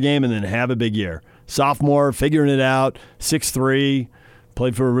rivalry game and then have a big year. Sophomore, figuring it out, 6'3",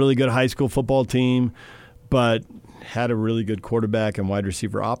 played for a really good high school football team, but had a really good quarterback and wide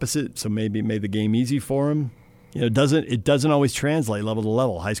receiver opposite, so maybe it made the game easy for him. It doesn't always translate level to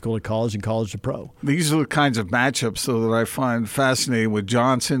level, high school to college and college to pro. These are the kinds of matchups, though, that I find fascinating with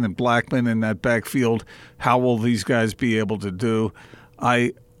Johnson and Blackman in that backfield. How will these guys be able to do?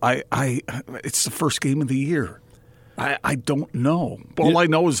 It's the first game of the year. I don't know. All I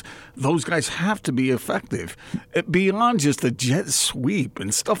know is those guys have to be effective. Beyond just the jet sweep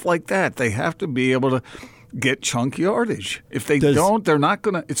and stuff like that, they have to be able to get chunk yardage. If they don't, they're not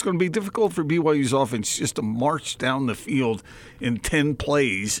going to – it's going to be difficult for BYU's offense just to march down the field in 10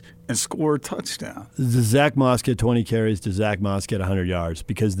 plays and score a touchdown. Does Zach Moss get 20 carries? Does Zach Moss get 100 yards?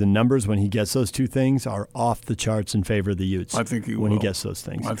 Because the numbers when he gets those two things are off the charts in favor of the Utes. I think he will. When he gets those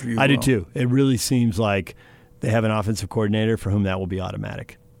things. I think he I do will. too. It really seems like they have an offensive coordinator for whom that will be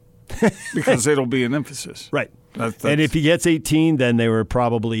automatic. Because it'll be an emphasis. Right. That's and if he gets 18, then they were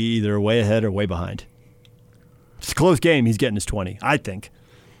probably either way ahead or way behind. It's a close game. He's getting his 20, I think.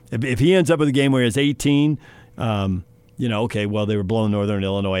 If he ends up with a game where he has 18, okay, well, they were blowing Northern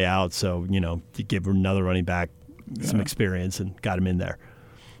Illinois out, so, you give another running back some experience and got him in there.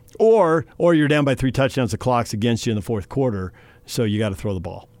 Or you're down by 3 touchdowns, the clock's against you in the fourth quarter, so you got to throw the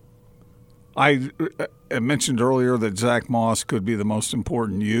ball. I mentioned earlier that Zach Moss could be the most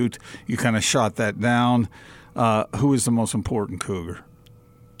important Ute. You kind of shot that down. Who is the most important Cougar?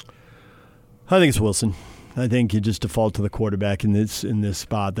 I think it's Wilson. I think you just default to the quarterback in this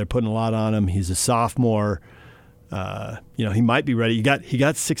spot. They're putting a lot on him. He's a sophomore. He might be ready. He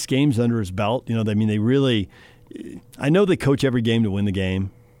got 6 games under his belt. They really. I know they coach every game to win the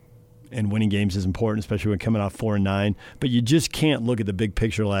game, and winning games is important, especially when coming off 4-9. But you just can't look at the big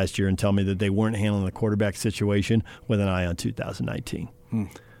picture last year and tell me that they weren't handling the quarterback situation with an eye on 2019.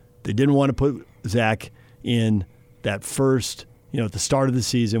 They didn't want to put Zach in that first. At the start of the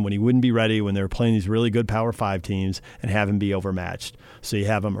season when he wouldn't be ready, when they were playing these really good Power 5 teams, and have him be overmatched. So you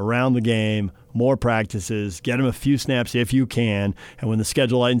have him around the game, more practices, get him a few snaps if you can, and when the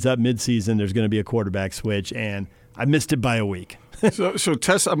schedule lightens up midseason, there's going to be a quarterback switch, and I missed it by a week. So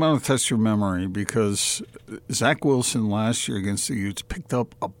I'm going to test your memory because Zach Wilson last year against the Utes picked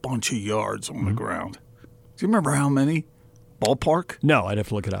up a bunch of yards on the ground. Do you remember how many? Ballpark? No, I'd have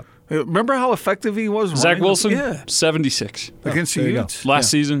to look it up. Remember how effective he was? Zach Wilson? Yeah. 76. Against the Utes? Last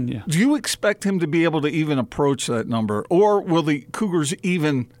season, yeah. Do you expect him to be able to even approach that number? Or will the Cougars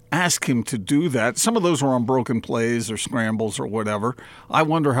even ask him to do that? Some of those were on broken plays or scrambles or whatever. I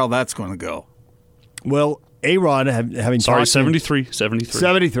wonder how that's going to go. Well, A-Rod, having Sorry, talked 73.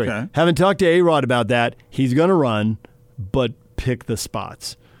 73. Okay. Having talked to A-Rod about that, he's going to run, but pick the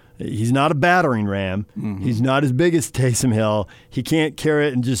spots. He's not a battering ram. Mm-hmm. He's not as big as Taysom Hill. He can't carry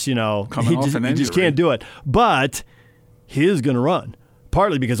it and just, he just can't do it. But he is going to run,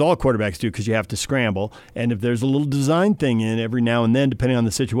 partly because all quarterbacks do because you have to scramble. And if there's a little design thing in every now and then, depending on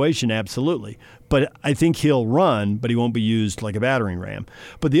the situation, absolutely. But I think he'll run, but he won't be used like a battering ram.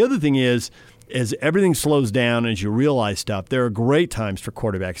 But the other thing is, as everything slows down, as you realize stuff, there are great times for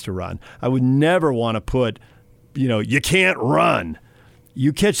quarterbacks to run. I would never want to put, you can't run.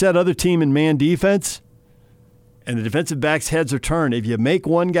 You catch that other team in man defense, and the defensive back's heads are turned. If you make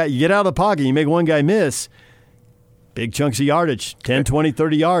one guy, you get out of the pocket, you make one guy miss, big chunks of yardage, 10, 20,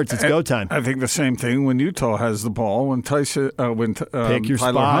 30 yards, it's go time. I think the same thing when Utah has the ball. When pick your Tyler spots.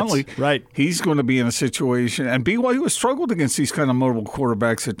 Huntley, right. He's going to be in a situation, and BYU has struggled against these kind of mobile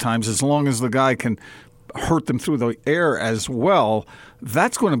quarterbacks at times as long as the guy can hurt them through the air as well.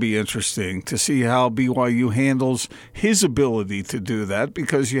 That's going to be interesting to see how BYU handles his ability to do that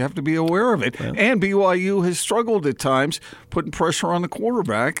because you have to be aware of it. Yeah. And BYU has struggled at times putting pressure on the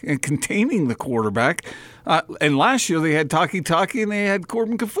quarterback and containing the quarterback. And last year they had Taki and they had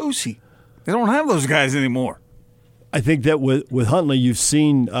Corbin Kafusi. They don't have those guys anymore. I think that with Huntley, you've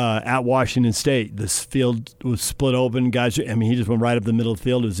seen at Washington State, this field was split open. Guys, he just went right up the middle of the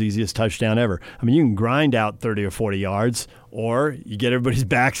field. It was the easiest touchdown ever. You can grind out 30 or 40 yards, or you get everybody's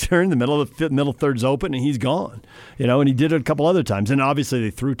backs turned, the middle third's open, and he's gone. And he did it a couple other times. And obviously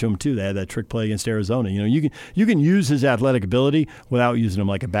they threw to him, too. They had that trick play against Arizona. You can use his athletic ability without using him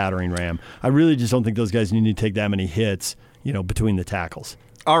like a battering ram. I really just don't think those guys need to take that many hits, between the tackles.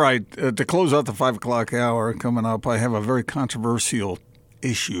 All right, to close out the 5 o'clock hour coming up, I have a very controversial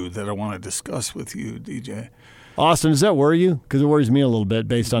issue that I want to discuss with you, DJ. Austin, does that worry you? Because it worries me a little bit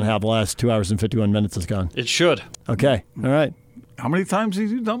based on how the last 2 hours and 51 minutes has gone. It should. Okay, all right. How many times did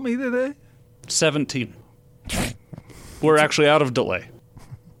you dump me today? 17. We're actually out of delay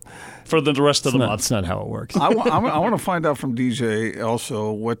for the rest of the month. That's not how it works. I want to find out from DJ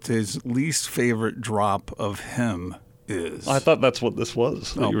also what his least favorite drop of him is. I thought that's what this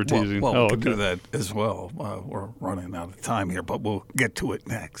was that you were teasing. Well, we'll do that as well. We're running out of time here, but we'll get to it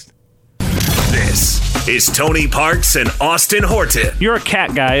next. This is Tony Parks and Austin Horton. You're a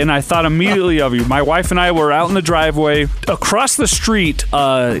cat guy, and I thought immediately of you. My wife and I were out in the driveway. Across the street,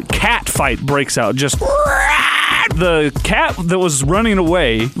 a cat fight breaks out. Just The cat that was running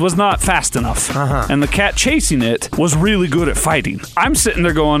away was not fast enough. And the cat chasing it was really good at fighting. I'm sitting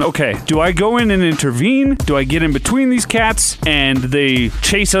there going, okay, do I go in and intervene? Do I get in between these cats? And they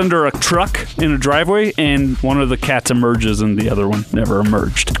chase under a truck in a driveway, and one of the cats emerges and the other one never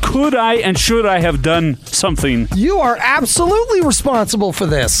emerged. Could I and should I have done something? You are absolutely responsible for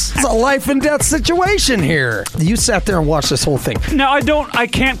this. It's a life and death situation here. You sat there and watched this whole thing. Now, I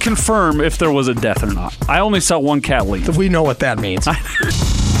can't confirm if there was a death or not. I only saw one cat leave. We know what that means.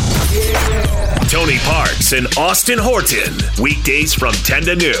 Tony Parks and Austin Horton. Weekdays from 10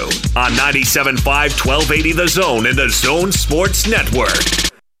 to noon on 97.5 1280 The Zone and the Zone Sports Network.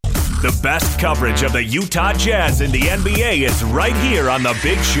 The best coverage of the Utah Jazz and the NBA is right here on The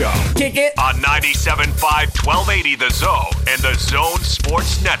Big Show. Kick it. On 97.5 1280 The Zone and the Zone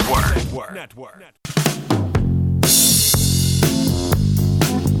Sports Network.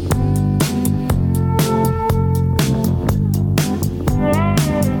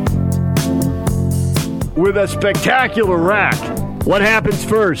 With a spectacular rack. What happens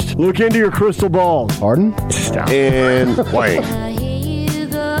first? Look into your crystal ball. Pardon? Stop. And blank.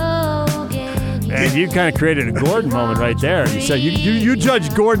 And you kind of created a Gordon moment right there. So you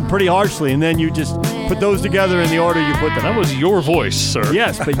judged Gordon pretty harshly, and then you just put those together in the order you put them. That was your voice, sir.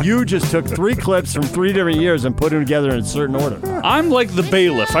 Yes, but you just took 3 clips from 3 different years and put them together in a certain order. I'm like the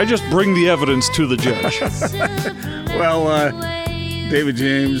bailiff. I just bring the evidence to the judge. Well, David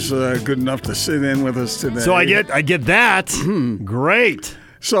James, good enough to sit in with us today. So I get that. Great.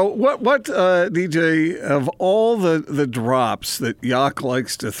 So what DJ, of all the drops that Yak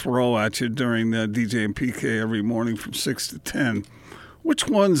likes to throw at you during DJ and PK every morning from 6 to 10, which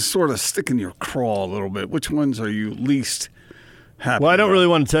ones sort of stick in your craw a little bit? Which ones are you least happy Well, I don't about? really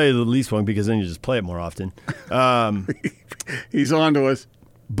want to tell you the least one because then you just play it more often. He's on to us.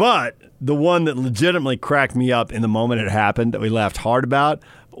 But the one that legitimately cracked me up in the moment it happened that we laughed hard about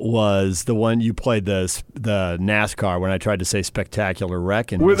was the one you played the NASCAR when I tried to say spectacular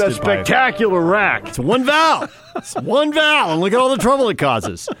wreck. And With a missed it by spectacular rack. It's one vowel. It's one vowel, and look at all the trouble it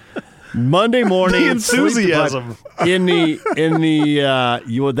causes. Monday morning, The enthusiasm.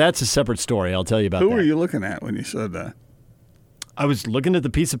 That's a separate story. I'll tell you about Who that. were you looking at when you said that? I was looking at the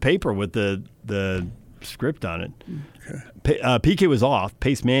piece of paper with the script on it. PK was off.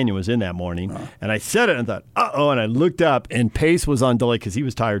 Pace Mannion was in that morning. And I said it and thought, uh-oh. And I looked up, and Pace was on delay because he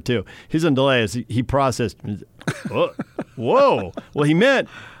was tired too. He's on delay as he processed. Whoa. Well, he meant,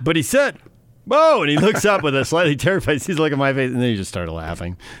 but he said, whoa. And he looks up with a slightly terrified face. He's looking at my face, and then he just started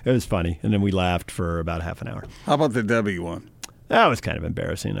laughing. It was funny. And then we laughed for about half an hour. How about the Debbie one? That was kind of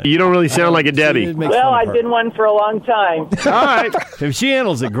embarrassing. You don't really sound like a Debbie. Well, I've been one for a long time. All right. If she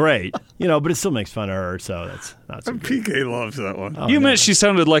handles it great, but it still makes fun of her, so that's not so good. PK loves that one. You meant she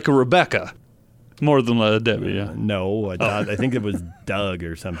sounded like a Rebecca more than a Debbie, yeah. No, I think it was Doug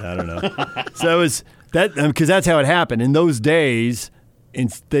or something. I don't know. So it was that because that's how it happened. In those days,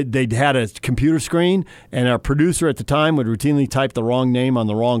 they'd had a computer screen, and our producer at the time would routinely type the wrong name on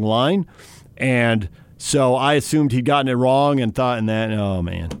the wrong line, and so I assumed he'd gotten it wrong and thought, oh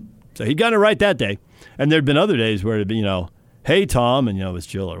man. So he'd gotten it right that day, and there'd been other days where it'd be, hey Tom, and it was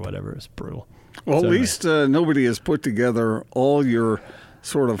Jill or whatever. It was brutal. Well, So at least nobody has put together all your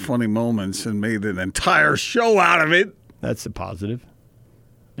sort of funny moments and made an entire show out of it. That's a positive.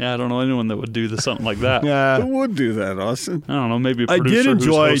 Yeah, I don't know anyone that would do something like that. Who would do that, Austin? I don't know, maybe a I did producer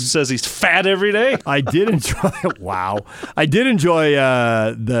enjoy- who says he's fat every day. I did enjoy. Wow, I did enjoy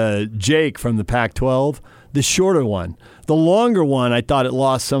the Jake from the Pac-12, the shorter one. The longer one, I thought it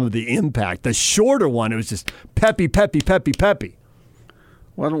lost some of the impact. The shorter one, it was just peppy.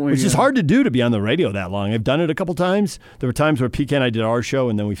 Why don't we? Which is hard to do to be on the radio that long. I've done it a couple times. There were times where PK and I did our show,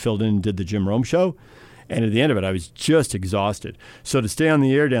 and then we filled in and did the Jim Rome show. And at the end of it, I was just exhausted. So to stay on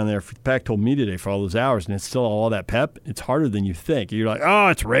the air down there, Pac told me today for all those hours, and it's still all that pep, it's harder than you think. You're like, oh,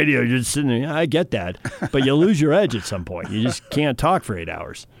 it's radio. You're just sitting there. Yeah, I get that. But you lose your edge at some point. You just can't talk for 8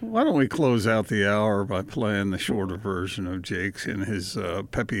 hours. Why don't we close out the hour by playing the shorter version of Jake's in his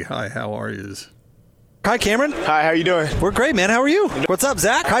peppy hi, how are yous? Hi, Cameron. Hi, how you doing? We're great, man. How are you? What's up,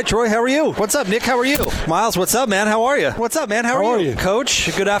 Zach? Hi, Troy. How are you? What's up, Nick? How are you? Miles, what's up, man? How are you? What's up, man? How are you?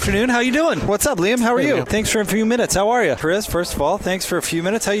 Coach, good afternoon. How you doing? What's up, Liam? How are you? Thanks for a few minutes. How are you? Chris, first of all, thanks for a few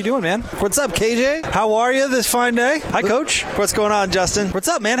minutes. How you doing, man? What's up, KJ? How are you this fine day? Hi, Coach. What's going on, Justin? What's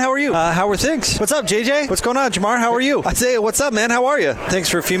up, man? How are you? How are things? What's up, JJ? What's going on, Jamar? How are you? I say, what's up, man? How are you? Thanks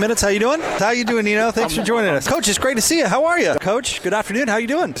for a few minutes. How you doing? How you doing, Nino? Thanks for joining us. Coach, it's great to see you. How are you? Coach, good afternoon. How you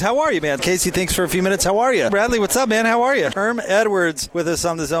doing? How are you, man? Casey, thanks for a few minutes. How are you? Bradley, what's up, man? How are you? Herm Edwards with us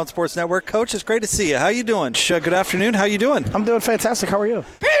on the Zone Sports Network. Coach, it's great to see you. How you doing? Good afternoon. How you doing? I'm doing fantastic. How are you?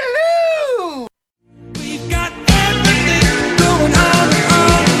 We've got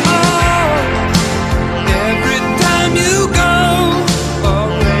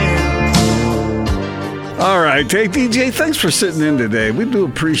Hey, DJ, thanks for sitting in today. We do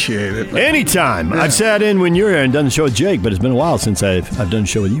appreciate it. Anytime. Yeah. I've sat in when you're here and done the show with Jake, but it's been a while since I've done a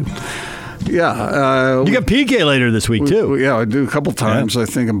show with you. Yeah. You got PK later this week, too. Yeah, I do a couple times, I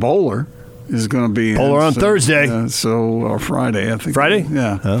think, and Bowler is going to be Bowler on Thursday. Or Friday, I think. Friday?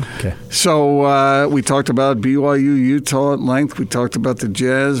 Yeah. Oh, okay. So we talked about BYU, Utah at length. We talked about the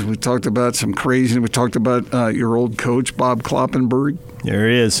Jazz. We talked about some crazy. We talked about your old coach, Bob Kloppenberg. There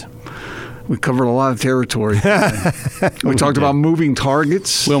he is. We covered a lot of territory. We talked about moving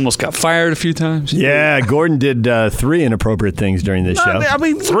targets. We almost got fired a few times. Yeah, Gordon did 3 inappropriate things during this show. I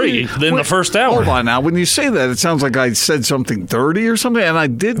mean, 3 in the first hour. Hold on now. When you say that, it sounds like I said something dirty or something, and I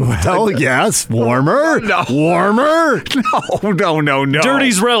didn't. Well, yes. Warmer? No. Warmer? No.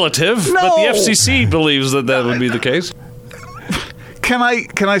 Dirty's relative, but the FCC believes that would be the case. Can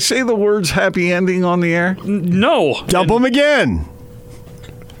I say the words happy ending on the air? No. Dump them again.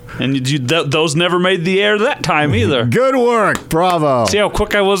 And those never made the air that time either. Good work. Bravo. See how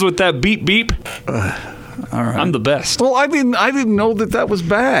quick I was with that beep beep? All right. I'm the best. Well, I didn't know that was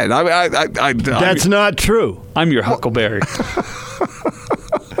bad. That's not true. I'm your Huckleberry.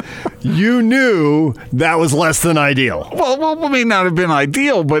 You knew that was less than ideal. Well, it may not have been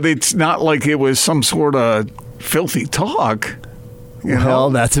ideal, but it's not like it was some sort of filthy talk. Well,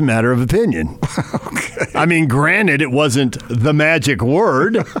 that's a matter of opinion. Okay. I mean, granted, it wasn't the magic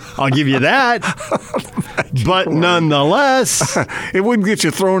word. I'll give you that. But nonetheless, it wouldn't get you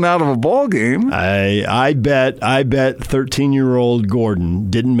thrown out of a ball game. I bet 13-year-old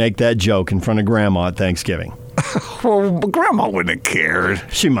Gordon didn't make that joke in front of Grandma at Thanksgiving. Well, Grandma wouldn't have cared.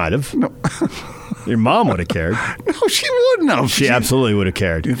 She might have. No. Your mom would have cared. No, she wouldn't have. She absolutely would have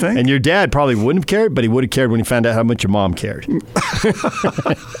cared. You think? And your dad probably wouldn't have cared, but he would have cared when he found out how much your mom cared.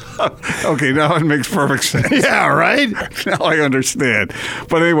 Okay, now it makes perfect sense. Yeah, right? Now I understand.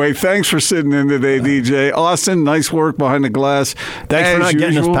 But anyway, thanks for sitting in today, DJ. Austin, nice work behind the glass. Thanks for not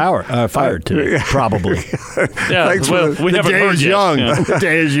getting usual. us fired today, probably. Yeah, Thanks well, for we The haven't day heard is yet. young. Yeah. The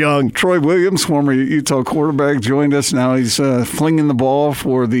day is young. Troy Williams, former Utah quarterback, joined us. Now he's flinging the ball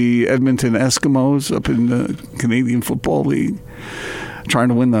for the Edmonton Eskimos up in the Canadian Football League, trying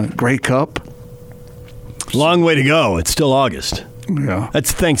to win the Grey Cup. Long way to go. It's still August. Yeah.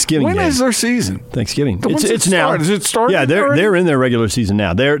 That's Thanksgiving When Day. is their season? Thanksgiving. When's It's it now. start? Is it started Yeah, already? they're in their regular season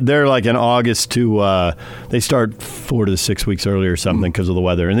now. They're like in August to they start 4 to 6 weeks early or something because of the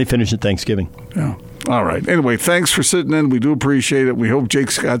weather, and they finish at Thanksgiving. Yeah. All right. Anyway, thanks for sitting in. We do appreciate it. We hope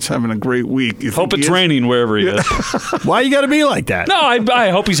Jake Scott's having a great week. You Hope think it's he is? raining wherever he is. Why you got to be like that? No, I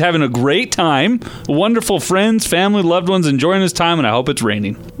hope he's having a great time. Wonderful friends, family, loved ones enjoying his time, and I hope it's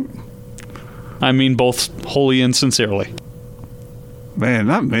raining. I mean both wholly and sincerely. Man,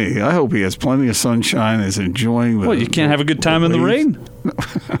 not me. I hope he has plenty of sunshine, is enjoying the... Well, you can't have a good time in the rain?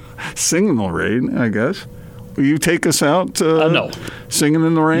 Singing in the rain, I guess. Will you take us out No. singing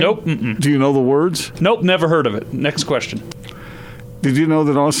in the rain? Nope. Mm-mm. Do you know the words? Nope, never heard of it. Next question. Did you know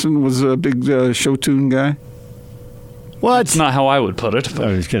that Austin was a big show tune guy? What? That's not how I would put it.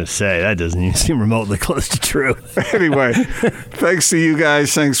 I was going to say, that doesn't even seem remotely close to true. Anyway, thanks to you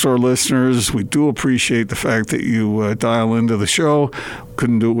guys. Thanks to our listeners. We do appreciate the fact that you dial into the show.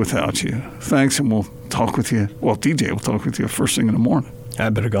 Couldn't do it without you. Thanks, and we'll talk with you. Well, DJ will talk with you first thing in the morning. I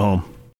better go home.